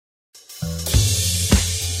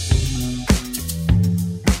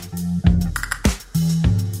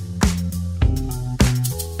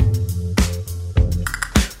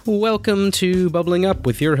welcome to Bubbling Up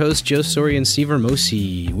with your host, Joe Sori and Steve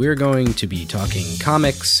Hermosi. We're going to be talking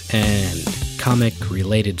comics and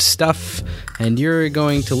comic-related stuff, and you're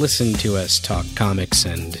going to listen to us talk comics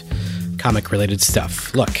and comic-related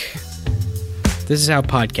stuff. Look, this is how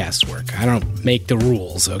podcasts work. I don't make the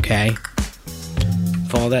rules, okay?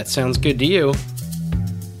 If all that sounds good to you,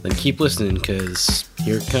 then keep listening, because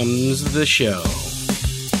here comes the show.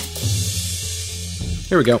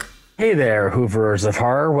 Here we go. Hey there, Hooverers of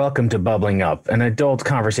Horror. Welcome to Bubbling Up, an adult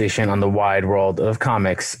conversation on the wide world of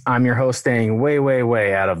comics. I'm your host, staying way, way,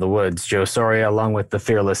 way out of the woods, Joe Soria, along with the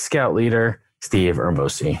fearless scout leader, Steve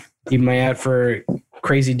Hermosi. Keep my eye out for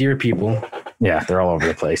crazy deer people. Yeah, they're all over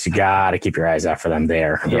the place. You gotta keep your eyes out for them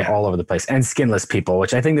there. They're all over the place. And skinless people,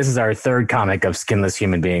 which I think this is our third comic of skinless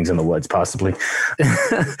human beings in the woods, possibly.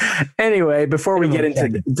 Anyway, before we get into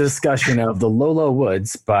the discussion of The Lolo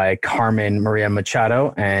Woods by Carmen Maria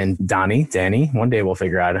Machado and Danny, one day we'll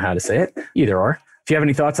figure out how to say it, either or. If you have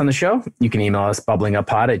any thoughts on the show, you can email us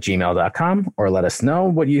bubblinguppod@gmail.com or let us know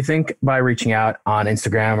what you think by reaching out on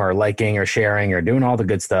Instagram or liking or sharing or doing all the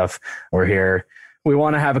good stuff. We're here. We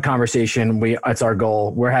want to have a conversation. It's our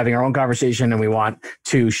goal. We're having our own conversation and we want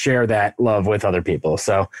to share that love with other people.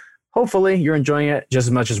 So hopefully you're enjoying it just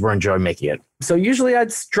as much as we're enjoying making it. So usually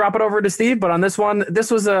I'd drop it over to Steve, but on this one,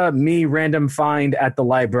 this was a me random find at the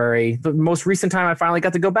library. The most recent time I finally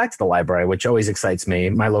got to go back to the library, which always excites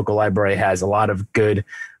me. My local library has a lot of good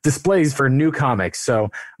displays for new comics. So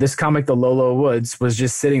this comic, The Lolo Woods, was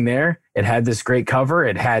just sitting there. It had this great cover.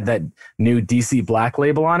 It had that new DC Black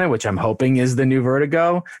label on it, which I'm hoping is the new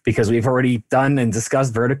Vertigo, because we've already done and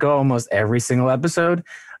discussed Vertigo almost every single episode.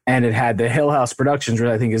 And it had the Hill House Productions, which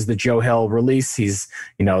I think is the Joe Hill release. He's,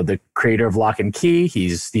 the creator of Lock and Key.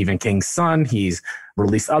 He's Stephen King's son. He's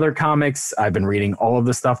released other comics. I've been reading all of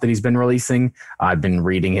the stuff that he's been releasing. I've been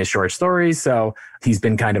reading his short stories. So he's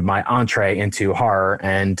been kind of my entree into horror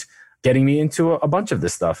and getting me into a bunch of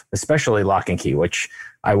this stuff, especially Lock and Key, which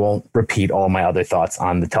I won't repeat all my other thoughts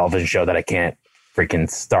on the television show that I can't freaking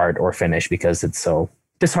start or finish because it's so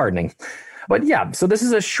disheartening. But yeah, so this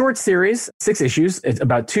is a short series, 6 issues. It's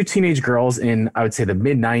about 2 teenage girls in, I would say, the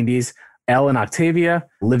mid-90s, Elle and Octavia,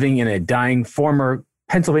 living in a dying former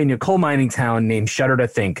Pennsylvania coal mining town named Shudder to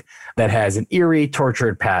Think that has an eerie,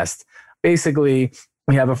 tortured past. Basically,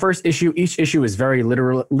 we have a first issue. Each issue is very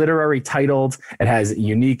literary titled. It has a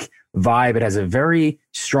unique vibe. It has a very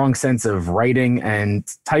strong sense of writing and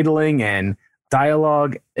titling and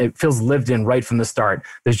dialogue. It feels lived in right from the start.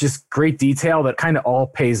 There's just great detail that kind of all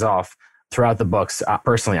pays off throughout the books,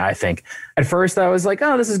 personally, I think. At first, I was like,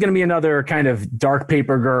 oh, this is going to be another kind of Dark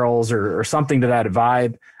Paper Girls or something to that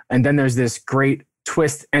vibe. And then there's this great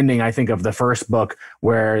twist ending, I think, of the first book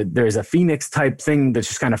where there's a phoenix type thing that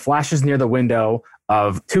just kind of flashes near the window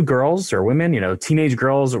of 2 girls or women, teenage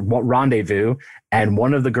girls rendezvous. And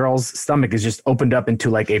one of the girls' stomach is just opened up into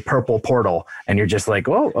like a purple portal. And you're just like,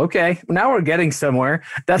 oh, okay, now we're getting somewhere.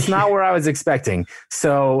 That's not where I was expecting.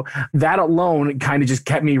 So that alone kind of just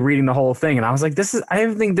kept me reading the whole thing. And I was like,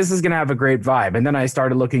 I think this is going to have a great vibe. And then I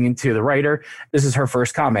started looking into the writer. This is her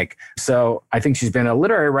first comic. So I think she's been a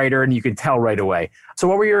literary writer and you can tell right away. So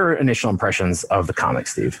what were your initial impressions of the comic,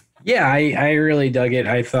 Steve? Yeah, I really dug it.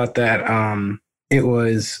 I thought that it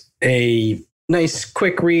was a nice,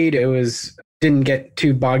 quick read. Didn't get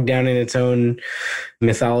too bogged down in its own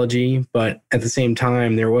mythology, but at the same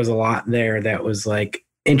time, there was a lot there that was like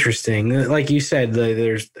interesting. Like you said,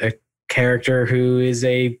 there's a character who is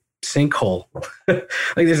a sinkhole. Like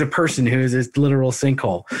there's a person who is this literal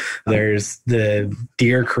sinkhole. There's the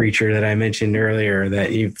deer creature that I mentioned earlier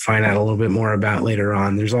that you find out a little bit more about later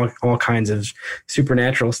on. There's all kinds of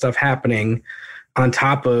supernatural stuff happening on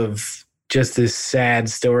top of just this sad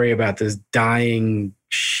story about this dying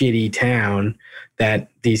shitty town that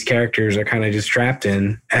these characters are kind of just trapped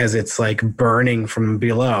in as it's like burning from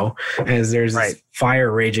below, as there's this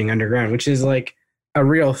fire raging underground, which is like a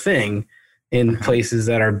real thing in places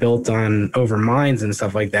that are built on over mines and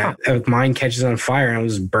stuff like that. A mine catches on fire and it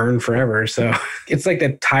was burned forever. So it's like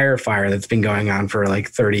the tire fire that's been going on for like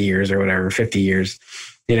 30 years or whatever, 50 years,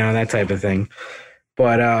 that type of thing.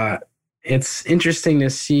 But it's interesting to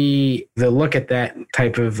see the look at that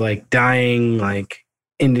type of like dying, like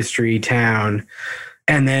industry town,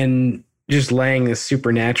 and then just laying this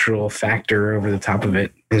supernatural factor over the top of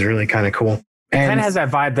it is really kind of cool. It kind of has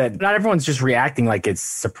that vibe that not everyone's just reacting like it's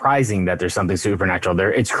surprising that there's something supernatural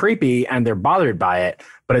there. It's creepy and they're bothered by it,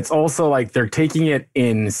 but it's also like they're taking it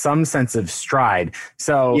in some sense of stride.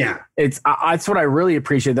 So yeah, that's what I really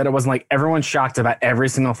appreciate, that it wasn't like everyone's shocked about every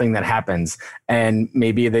single thing that happens and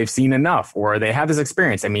maybe they've seen enough or they have this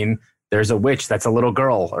experience. I mean, there's a witch that's a little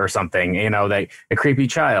girl or something, a creepy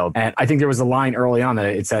child. And I think there was a line early on that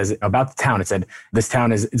it says about the town. It said, this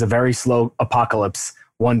town is a very slow apocalypse.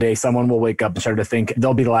 One day someone will wake up and start to think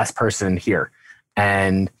they'll be the last person here.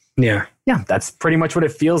 And yeah, that's pretty much what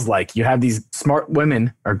it feels like. You have these smart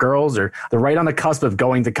women or girls, or they're right on the cusp of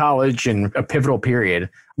going to college in a pivotal period.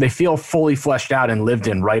 They feel fully fleshed out and lived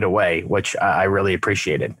in right away, which I really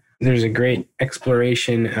appreciated. There's a great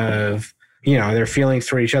exploration of, their feelings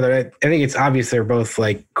toward each other. I think it's obvious they're both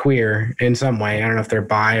like queer in some way. I don't know if they're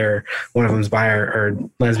bi or one of them's bi or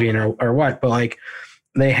lesbian or what, but like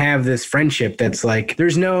they have this friendship that's like,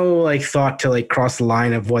 there's no like thought to like cross the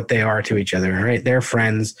line of what they are to each other, right? They're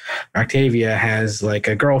friends. Octavia has like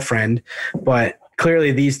a girlfriend, but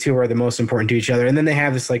clearly these two are the most important to each other. And then they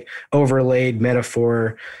have this like overlaid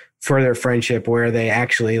metaphor for their friendship where they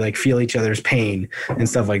actually like feel each other's pain and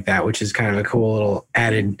stuff like that, which is kind of a cool little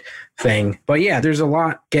added thing. But yeah, there's a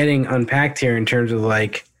lot getting unpacked here in terms of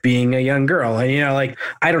like being a young girl. And, like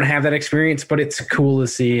I don't have that experience, but it's cool to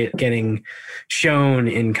see it getting shown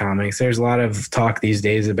in comics. There's a lot of talk these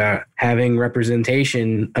days about having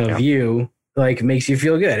representation of you like makes you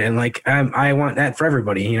feel good. And like, I want that for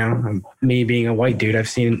everybody, me being a white dude, I've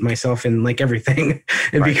seen myself in like everything.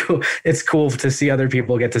 It'd be cool. It's cool to see other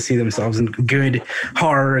people get to see themselves in good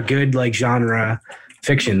horror, good like genre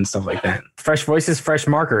fiction, stuff like that. Fresh voices, fresh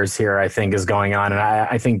markers here, I think, is going on. And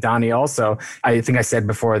I think Donnie also, I think I said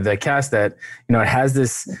before the cast that, it has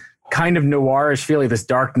this kind of noirish feeling, this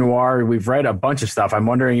dark noir. We've read a bunch of stuff. I'm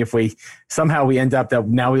wondering if we end up that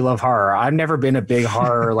now we love horror. I've never been a big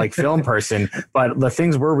horror like film person, but the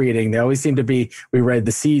things we're reading, they always seem to be, we read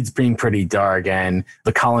The Seeds being pretty dark and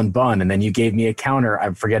the Colin Bunn, and then you gave me a counter.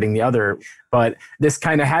 I'm forgetting the other, but this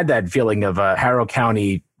kind of had that feeling of Harrow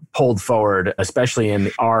County pulled forward, especially in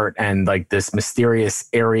the art and like this mysterious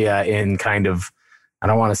area in kind of, I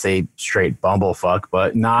don't want to say straight bumblefuck,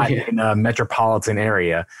 but not in a metropolitan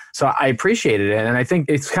area. So I appreciated it. And I think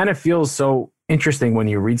it kind of feels so interesting when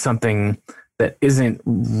you read something that isn't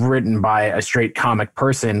written by a straight comic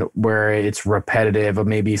person where it's repetitive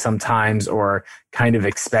maybe sometimes or kind of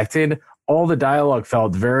expected. All the dialogue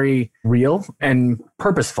felt very real and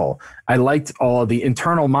purposeful. I liked all of the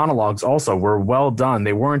internal monologues also were well done.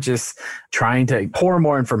 They weren't just trying to pour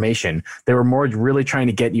more information. They were more really trying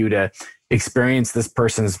to get you to experience this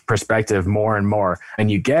person's perspective more and more. And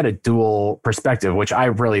you get a dual perspective, which I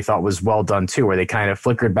really thought was well done too, where they kind of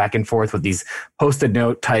flickered back and forth with these post-it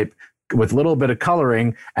note type with a little bit of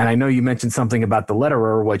coloring. And I know you mentioned something about the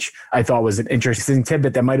letterer, which I thought was an interesting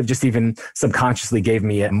tidbit that might have just even subconsciously gave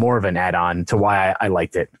me more of an add-on to why I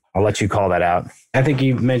liked it. I'll let you call that out. I think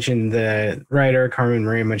you mentioned the writer, Carmen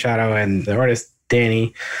Maria Machado, and the artist,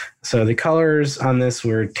 Danny. So the colors on this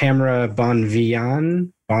were Tamara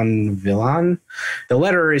Bonvillain. The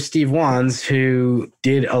letterer is Steve Wands, who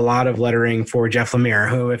did a lot of lettering for Jeff Lemire,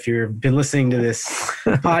 who, if you've been listening to this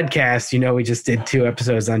podcast, we just did 2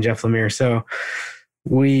 episodes on Jeff Lemire. So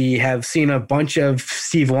we have seen a bunch of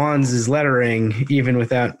Steve Wands' lettering, even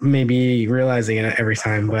without maybe realizing it every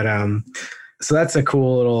time. But so that's a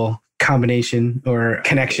cool little combination or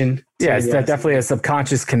connection. Yeah, it's definitely a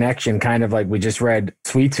subconscious connection, kind of like we just read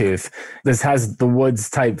Sweet Tooth. This has the Woods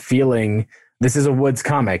type feeling. This is a Woods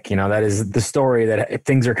comic, that is the story that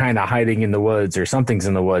things are kind of hiding in the woods or something's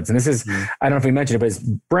in the woods. And this is, I don't know if we mentioned it, but it's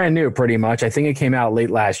brand new pretty much. I think it came out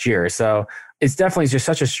late last year. So it's definitely just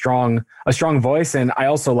such a strong voice. And I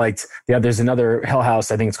also liked, there's another Hell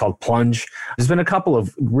House, I think it's called Plunge. There's been a couple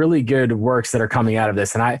of really good works that are coming out of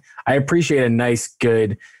this. And I appreciate a nice,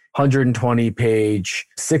 good 120-page,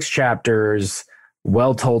 6 chapters,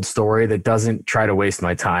 well-told story that doesn't try to waste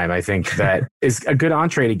my time. I think that is a good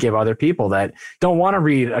entree to give other people that don't want to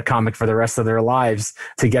read a comic for the rest of their lives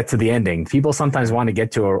to get to the ending. People sometimes want to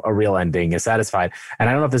get to a real ending, is satisfied. And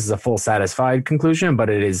I don't know if this is a full satisfied conclusion, but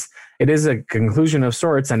it is a conclusion of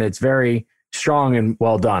sorts, and it's very strong and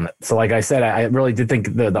well done. So like I said, I really did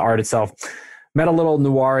think the art itself met a little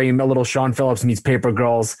noir-y, a little Sean Phillips meets Paper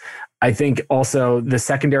Girls. I think also the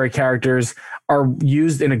secondary characters are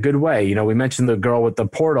used in a good way. We mentioned the girl with the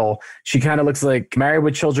portal. She kind of looks like Married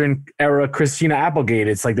with Children era Christina Applegate.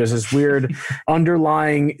 It's like there's this weird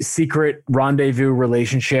underlying secret rendezvous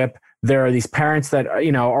relationship. There are these parents that,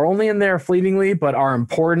 are only in there fleetingly, but are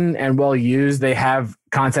important and well used. They have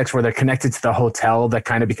context where they're connected to the hotel that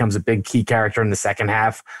kind of becomes a big key character in the second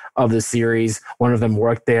half of the series. One of them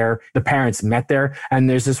worked there. The parents met there. And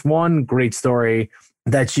there's this one great story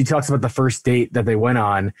that she talks about the first date that they went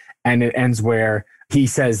on, and it ends where he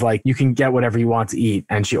says like, you can get whatever you want to eat.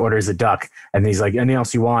 And she orders a duck. And he's like, anything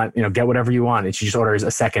else you want, get whatever you want. And she just orders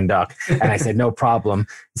a second duck. And I said, no problem.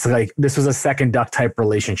 It's like, this was a second duck type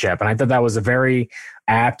relationship. And I thought that was a very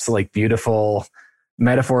apt, like beautiful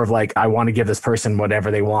metaphor of like, I want to give this person whatever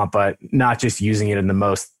they want, but not just using it in the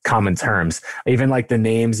most common terms. Even like the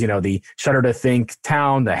names, the Shudder to Think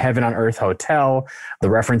town, the Heaven on Earth Hotel, the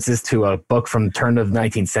references to a book from the turn of the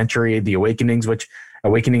 19th century, The Awakenings, which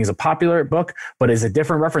Awakening is a popular book, but is a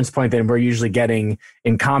different reference point than we're usually getting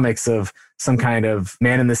in comics of some kind of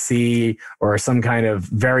man in the sea or some kind of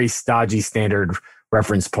very stodgy standard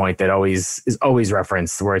reference point that is always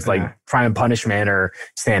referenced, where it's like Crime and Punishment or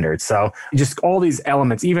standard. So just all these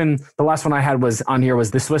elements. Even the last one I had was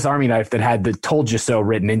the Swiss Army knife that had the "Told You So"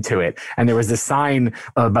 written into it, and there was this sign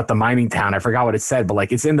about the mining town. I forgot what it said, but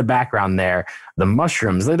like it's in the background there. The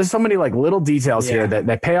mushrooms. There's so many like little details here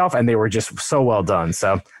that pay off, and they were just so well done.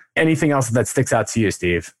 So anything else that sticks out to you,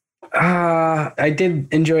 Steve? I did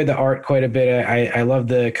enjoy the art quite a bit. I love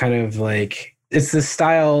the kind of like, it's the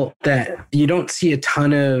style that you don't see a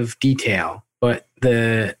ton of detail, but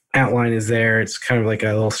the outline is there. It's kind of like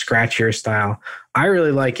a little scratchier style. I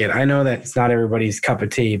really like it. I know that's not everybody's cup of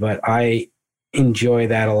tea, but I enjoy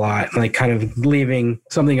that a lot. Like kind of leaving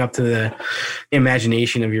something up to the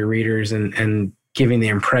imagination of your readers and giving the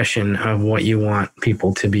impression of what you want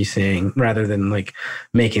people to be seeing rather than like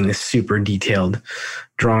making this super detailed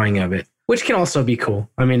drawing of it, which can also be cool.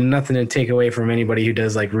 I mean, nothing to take away from anybody who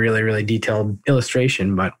does like really, really detailed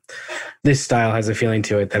illustration, but this style has a feeling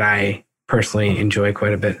to it that I personally enjoy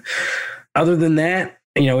quite a bit. Other than that,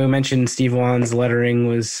 we mentioned Steve Wan's lettering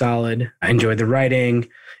was solid. I enjoyed the writing.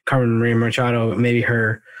 Carmen Maria Machado,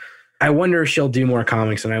 I wonder if she'll do more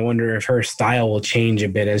comics, and I wonder if her style will change a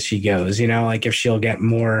bit as she goes, like if she'll get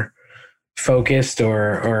more focused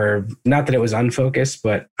or not that it was unfocused,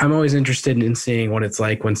 but I'm always interested in seeing what it's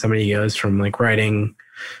like when somebody goes from like writing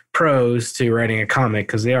prose to writing a comic,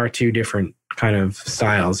 because they are two different kind of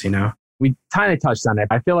styles, We kind of touched on it.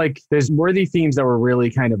 I feel like there's worthy themes that were really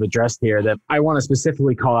kind of addressed here that I want to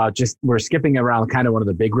specifically call out. Just we're skipping around kind of one of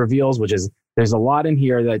the big reveals, which is there's a lot in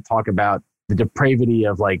here that talk about the depravity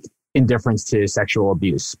of like indifference to sexual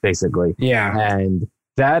abuse, basically. Yeah. And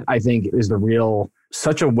that I think is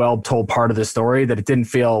such a well-told part of the story that it didn't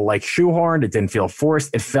feel like shoehorned. It didn't feel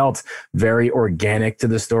forced. It felt very organic to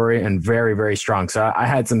the story and very, very strong. So I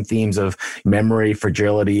had some themes of memory,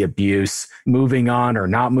 fragility, abuse, moving on or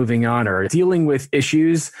not moving on, or dealing with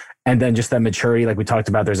issues. And then just that maturity, like we talked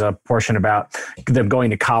about, there's a portion about them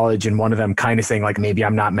going to college and one of them kind of saying like, maybe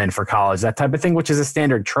I'm not meant for college, that type of thing, which is a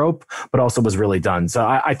standard trope, but also was really done. So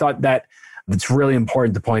I thought that it's really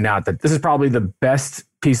important to point out that this is probably the best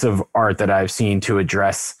piece of art that I've seen to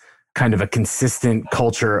address kind of a consistent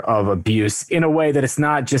culture of abuse in a way that it's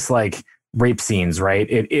not just like rape scenes, right?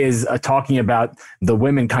 It is talking about the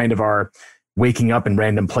women kind of are waking up in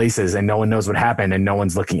random places and no one knows what happened and no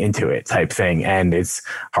one's looking into it type thing. And it's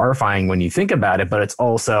horrifying when you think about it, but it's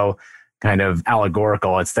also kind of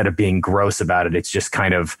allegorical. Instead of being gross about it, it's just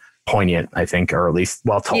kind of poignant, I think, or at least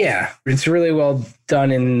well told. Yeah, it's really well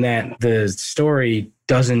done in that the story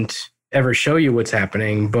doesn't ever show you what's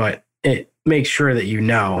happening, but it makes sure that you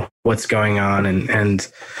know what's going on.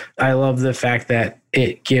 And I love the fact that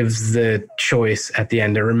it gives the choice at the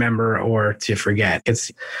end to remember or to forget.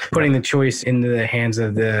 It's putting the choice into the hands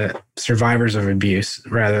of the survivors of abuse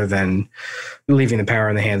rather than leaving the power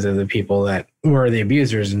in the hands of the people that were the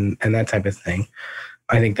abusers and that type of thing.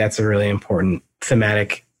 I think that's a really important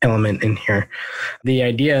thematic element in here. The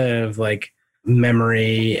idea of like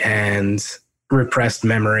memory and repressed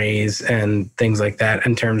memories and things like that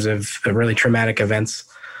in terms of really traumatic events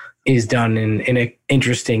is done in an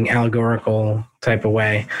interesting allegorical type of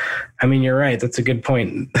way. I mean, you're right. That's a good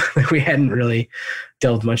point. We hadn't really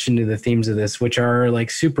delved much into the themes of this, which are like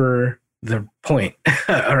super the point,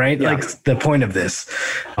 all right? Yeah. Like the point of this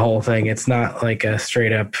whole thing. It's not like a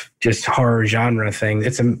straight up just horror genre thing.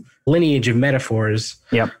 It's a lineage of metaphors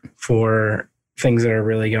for things that are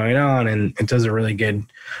really going on. And it does a really good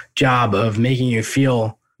job of making you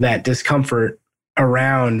feel that discomfort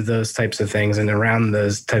around those types of things and around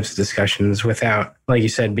those types of discussions without, like you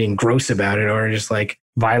said, being gross about it or just like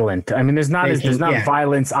violent. I mean, there's not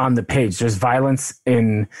violence on the page. There's violence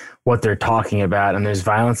in what they're talking about, and there's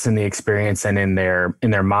violence in the experience and in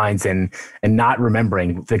their minds and not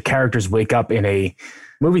remembering. The characters wake up in a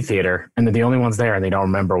movie theater, and they're the only ones there, and they don't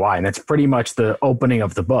remember why. And that's pretty much the opening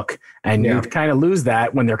of the book. And you kind of lose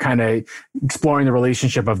that when they're kind of exploring the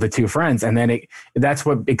relationship of the two friends. And then that's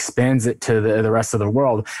what expands it to the rest of the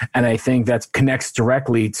world. And I think that connects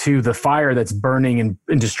directly to the fire that's burning and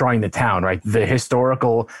destroying the town, right? The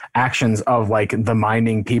historical actions of like the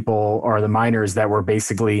mining people or the miners that were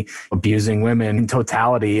basically abusing women in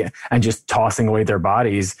totality and just tossing away their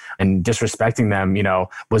bodies and disrespecting them,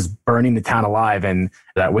 was burning the town alive. And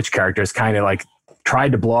that witch character is kind of like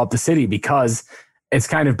tried to blow up the city because it's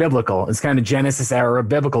kind of biblical. It's kind of Genesis era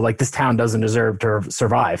biblical. Like, this town doesn't deserve to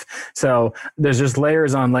survive. So there's just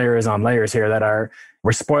layers on layers on layers here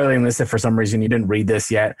we're spoiling this if for some reason you didn't read this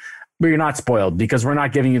yet. But you're not spoiled because we're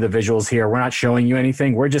not giving you the visuals here. We're not showing you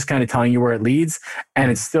anything. We're just kind of telling you where it leads. And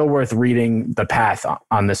it's still worth reading the path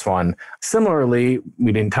on this one. Similarly,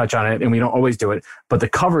 we didn't touch on it and we don't always do it, but the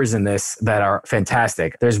covers in this that are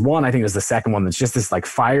fantastic. There's one, I think it was the second one, that's just this like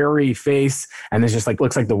fiery face. And there's just like,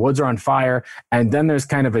 looks like the woods are on fire. And then there's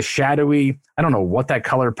kind of a shadowy, I don't know what that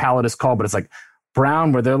color palette is called, but it's like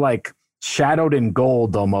brown where they're like shadowed in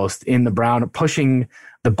gold almost in the brown, pushing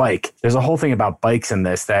the bike. There's a whole thing about bikes in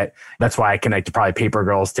this that's why I connect probably Paper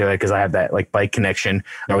Girls to it, because I have that like bike connection.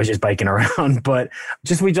 I was just biking around, but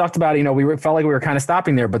just we talked about, felt like we were kind of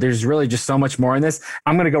stopping there, but there's really just so much more in this.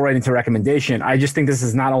 I'm going to go right into recommendation. I just think this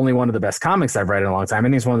is not only one of the best comics I've read in a long time. I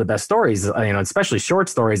think it's one of the best stories, especially short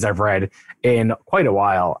stories I've read in quite a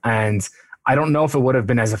while. And I don't know if it would have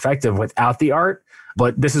been as effective without the art,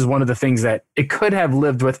 but this is one of the things that it could have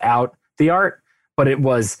lived without the art, but it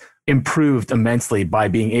was improved immensely by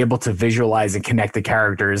being able to visualize and connect the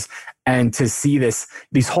characters, and to see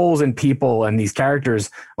these holes in people and these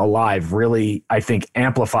characters alive really, I think,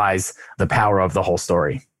 amplifies the power of the whole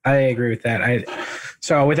story. I agree with that.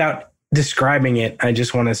 So without describing it, I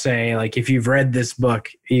just want to say, like, if you've read this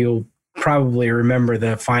book, you'll probably remember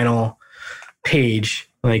the final page,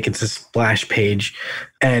 like it's a splash page,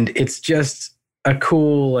 and it's just a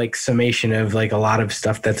cool like summation of like a lot of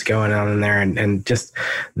stuff that's going on in there, and just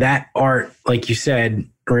that art, like you said,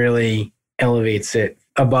 really elevates it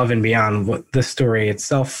above and beyond what the story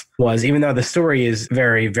itself was, even though the story is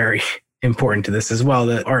very, very important to this as well.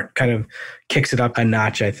 The art kind of kicks it up a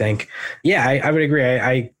notch, I think. Yeah, I would agree.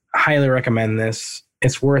 I highly recommend this.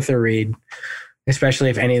 It's worth a read, especially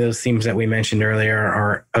if any of those themes that we mentioned earlier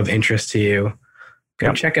are of interest to you.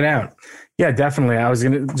 Go check it out. Yeah, definitely. I was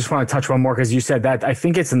going to just want to touch one more because you said that. I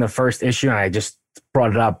think it's in the first issue and I just brought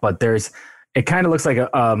it up, but it kind of looks like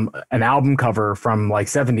an album cover from like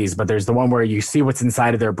 70s, but there's the one where you see what's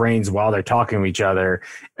inside of their brains while they're talking to each other.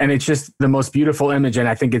 And it's just the most beautiful image. And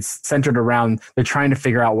I think it's centered around, they're trying to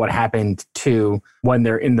figure out what happened to when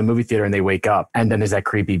they're in the movie theater and they wake up. And then there's that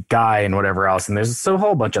creepy guy and whatever else. And there's a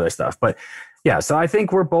whole bunch of other stuff, but yeah, so I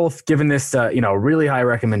think we're both giving this, really high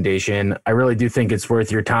recommendation. I really do think it's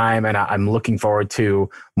worth your time, and I'm looking forward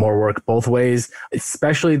to more work both ways,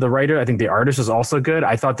 especially the writer. I think the artist is also good.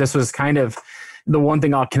 I thought this was kind of the one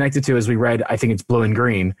thing I'll connect it to is we read, I think it's Blue and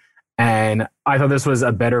Green, and I thought this was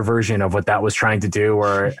a better version of what that was trying to do,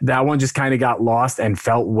 where that one just kind of got lost and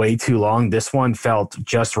felt way too long. This one felt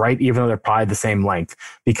just right, even though they're probably the same length,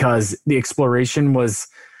 because the exploration was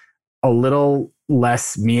a little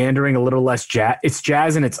less meandering, a little less jazz. It's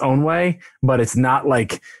jazz in its own way, but it's not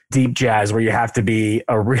like deep jazz where you have to be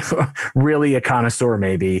really a connoisseur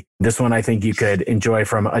maybe. This one I think you could enjoy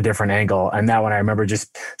from a different angle. And that one I remember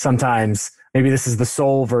just sometimes, maybe this is the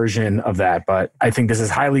soul version of that, but I think this is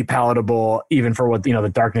highly palatable even for what,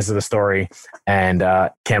 the darkness of the story, and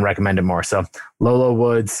can't recommend it more. So Lolo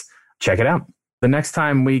Woods, check it out. The next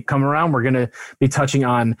time we come around, we're going to be touching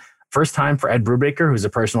on first time for Ed Brubaker, who's a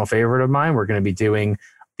personal favorite of mine. We're going to be doing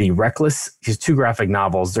the Reckless. His 2 graphic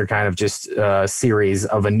novels. They're kind of just a series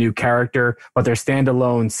of a new character, but they're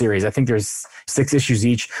standalone series. I think there's 6 issues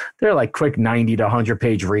each. They're like quick 90 to 100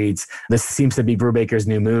 page reads. This seems to be Brubaker's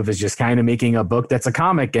new move, is just kind of making a book that's a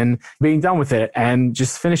comic and being done with it and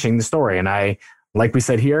just finishing the story. And like we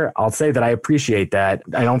said here, I'll say that I appreciate that.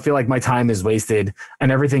 I don't feel like my time is wasted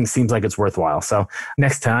and everything seems like it's worthwhile. So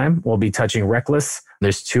next time we'll be touching Reckless.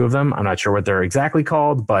 There's 2 of them. I'm not sure what they're exactly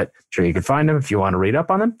called, but I'm sure you can find them if you want to read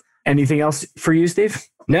up on them. Anything else for you, Steve?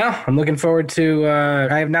 No, I'm looking forward to,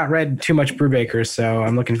 I have not read too much Brubaker, so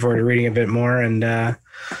I'm looking forward to reading a bit more. And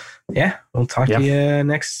yeah, we'll talk to you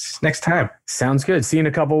next time. Sounds good. See you in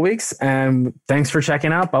a couple of weeks. And thanks for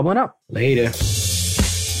checking out Bubbling Up. Later.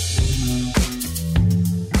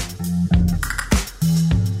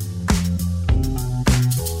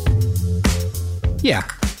 Yeah,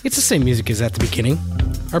 it's the same music as at the beginning.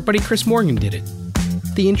 Our buddy Chris Morgan did it.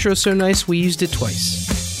 The intro's so nice we used it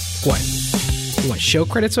twice. What? You want show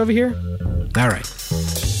credits over here? All right.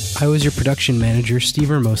 I was your production manager, Steve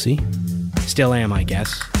Hermosi. Still am, I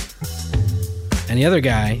guess. And the other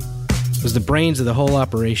guy was the brains of the whole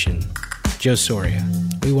operation, Joe Soria.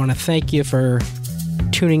 We want to thank you for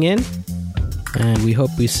tuning in, and we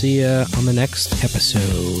hope we see you on the next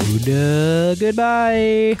episode.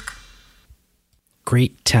 Goodbye.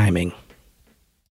 Great timing.